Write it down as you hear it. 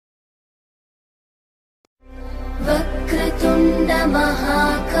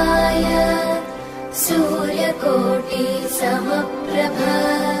महाकाय सूर्यकोटि समप्रभ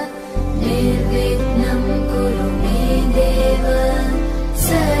निर्विघ्नं कुरु मे देव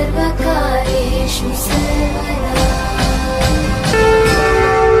सर्वकार्येषु सर्वदा।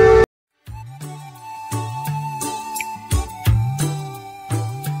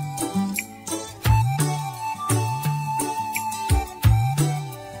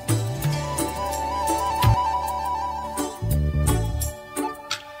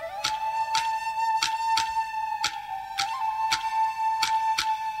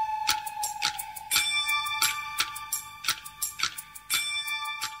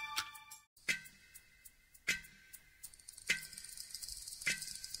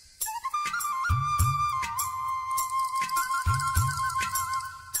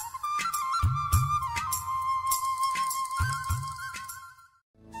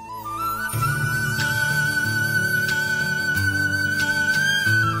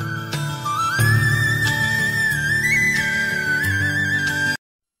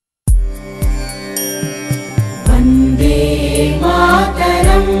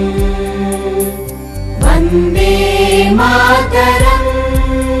 वन्दे मातरम्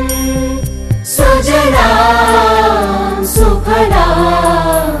सुजलां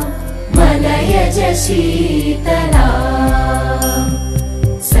सुफलां मलयज शीतलां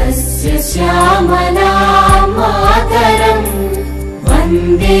सस्यश्यामलां मातरम्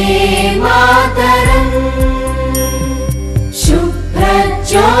वन्दे मातरम्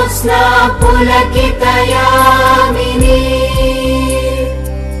शुभ्रज्योत्स्ना पुलकितयामिनी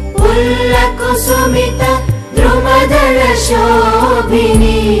पुल्लकुसुमित द्रुमदल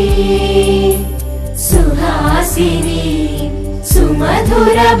शोभिनी सुहासिनी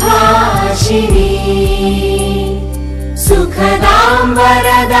सुमधुर भाषिणी सुखदां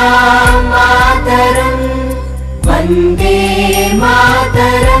वरदां मातरम् Vande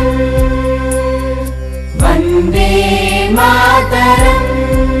Mataram Vande Mataram.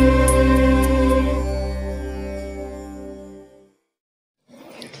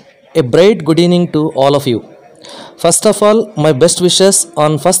 A bright good evening to all of you. First of all, my best wishes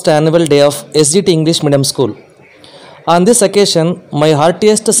on first annual day of SGT English Medium School. On this occasion, my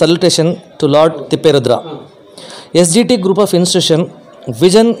heartiest salutation to Lord Tipperudra. SGT Group of Institution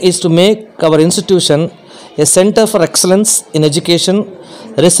vision is to make our institution a center for excellence in education,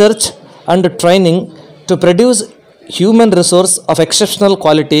 research and training to produce human resource of exceptional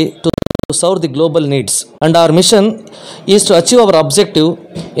quality to serve the global needs. And our mission is to achieve our objective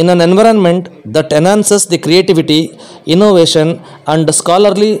in an environment that enhances the creativity, innovation and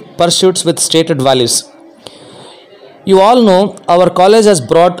scholarly pursuits with stated values. You all know our college has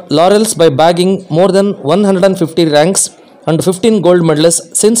brought laurels by bagging more than 150 ranks and 15 gold medals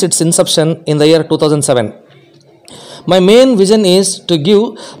since its inception in the year 2007. My main vision is to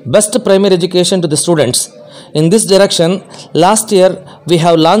give best primary education to the students. In this direction, last year we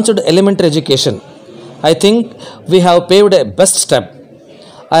have launched elementary education. I think we have paved a best step.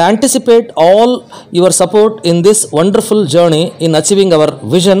 I anticipate all your support in this wonderful journey in achieving our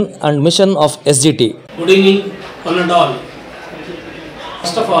vision and mission of SGT. Good evening, one and all.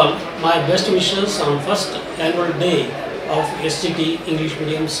 First of all, my best wishes on first annual day of SGT English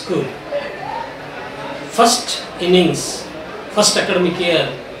Medium School. First innings, first academic year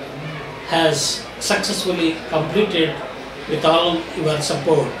has successfully completed with all your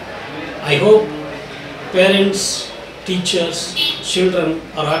support. I hope parents, teachers, children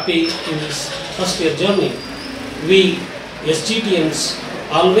are happy in this first year journey. We SGTians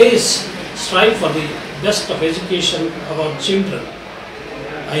always strive for the best of education of our children.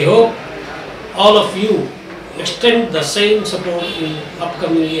 I hope all of you extend the same support in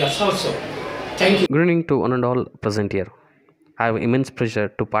upcoming years also. Thank you. Good evening to one and all present here. I have immense pleasure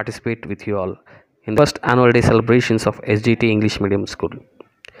to participate with you all in the first annual day celebrations of SGT English Medium School.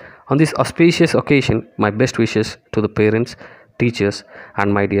 On this auspicious occasion, my best wishes to the parents, teachers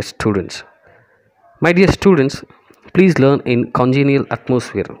and my dear students. My dear students, please learn in congenial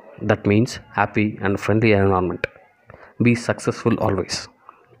atmosphere, that means happy and friendly environment. Be successful always.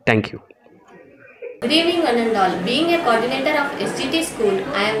 Thank you. Good evening one and all. Being a coordinator of SGT school,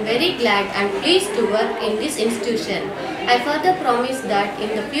 I am very glad and pleased to work in this institution. I further promise that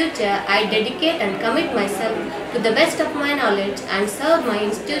in the future I dedicate and commit myself to the best of my knowledge and serve my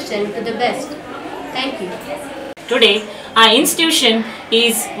institution to the best. Thank you. Today, our institution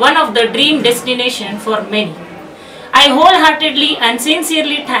is one of the dream destination for many. I wholeheartedly and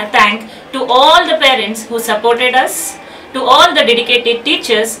sincerely thank to all the parents who supported us, to all the dedicated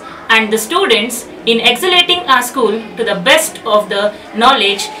teachers and the students in exhilating our school to the best of the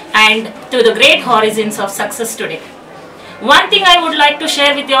knowledge and to the great horizons of success today. One thing I would like to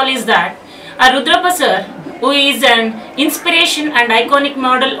share with you all is that Rudrappa sir, who is an inspiration and iconic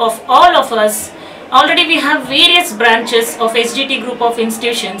model of all of us, already we have various branches of SGT group of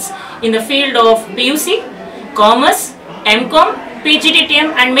institutions in the field of PUC, Commerce, MCOM,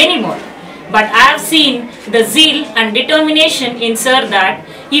 PGDTM and many more. But I have seen the zeal and determination in sir that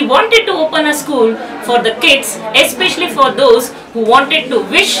he wanted to open a school for the kids, especially for those who wanted to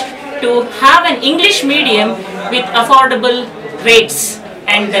wish to have an English medium with affordable rates.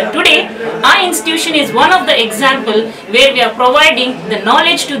 And today our institution is one of the example where we are providing the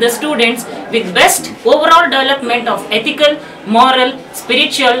knowledge to the students with best overall development of ethical, moral,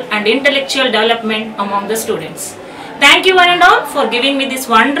 spiritual and intellectual development among the students. Thank you one and all for giving me this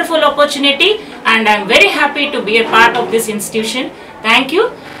wonderful opportunity, and I am very happy to be a part of this institution. Thank you.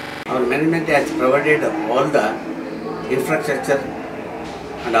 Our management has provided all the infrastructure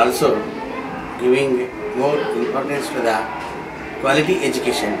and also giving more importance to the quality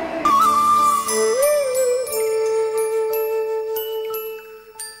education.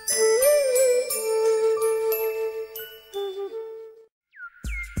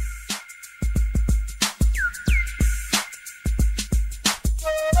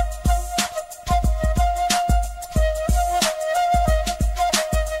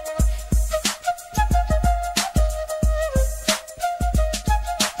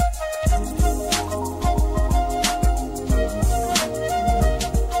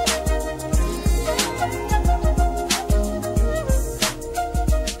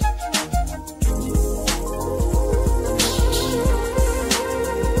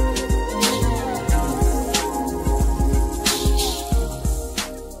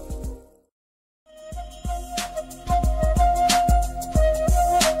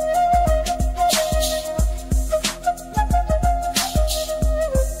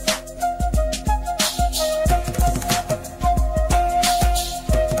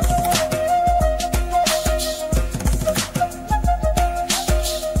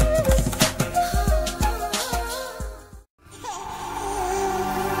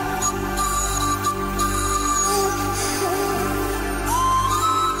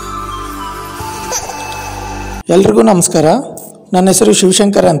 ಎಲ್ರಿಗೂ ನಮಸ್ಕಾರ. ನನ್ನ ಹೆಸರು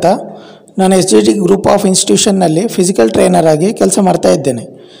ಶಿವಶಂಕರ್ ಅಂತ. ನಾನು SGT group of ಇನ್ಸ್ಟಿಟ್ಯೂಷನ್ನಲ್ಲಿ physical trainer ಆಗಿ ಕೆಲಸ ಮಾಡ್ತಾ ಇದ್ದೇನೆ.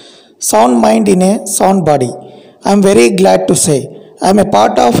 Sound mind in a sound body. I am very glad to say I am A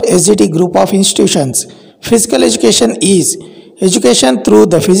part of SGT group of institutions. Physical education is education through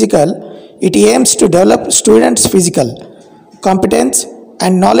the physical. It aims to develop students' physical competence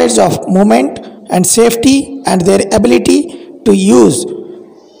and knowledge of movement and safety and their ability to use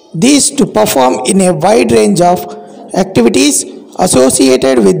these to perform in a wide range of activities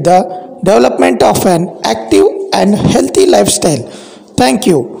associated with the development of an active and healthy lifestyle. Thank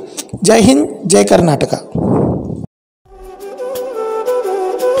you. Jai Hind, Jai Karnataka.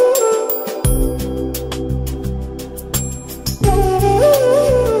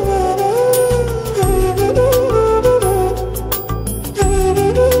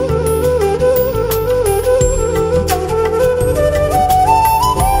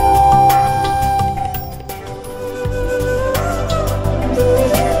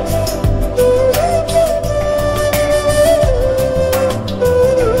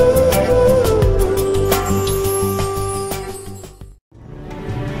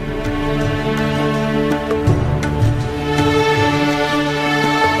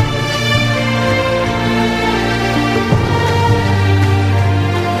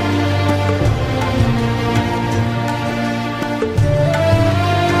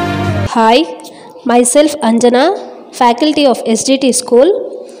 Hi, myself Anjana, faculty of SGT school.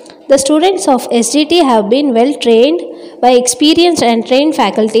 The students of SGT have been well trained by experienced and trained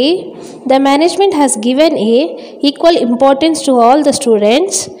faculty. The management has given equal importance to all the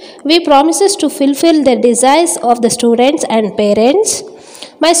students. We promises to fulfill the desires of the students and parents.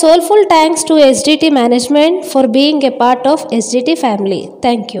 My soulful thanks to SGT management for being a part of SGT family.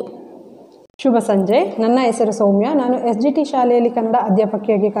 Thank you. ಶುಭ ಸಂಜೆ. ನನ್ನ ಹೆಸರು ಸೌಮ್ಯ. ನಾನು SGT ಶಾಲೆಯಲ್ಲಿ ಕನ್ನಡ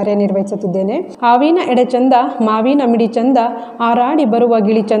ಅಧ್ಯಾಪಕಿಯಾಗಿ ಕಾರ್ಯನಿರ್ವಹಿಸುತ್ತಿದ್ದೇನೆ. ಹಾವಿನ ಎಡೆ ಚಂದ, ಮಾವಿನ ಮಿಡಿ ಚಂದ, ಆರಾಡಿ ಬರುವ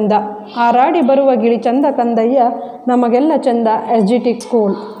ಗಿಳಿ ಚಂದ, ಆರಾಡಿ ಬರುವ ಗಿಳಿ ಚಂದ ಕಂದಯ್ಯ, ನಮಗೆಲ್ಲ ಚಂದ SGT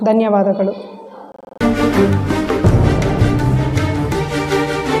ಸ್ಕೂಲ್. ಧನ್ಯವಾದಗಳು.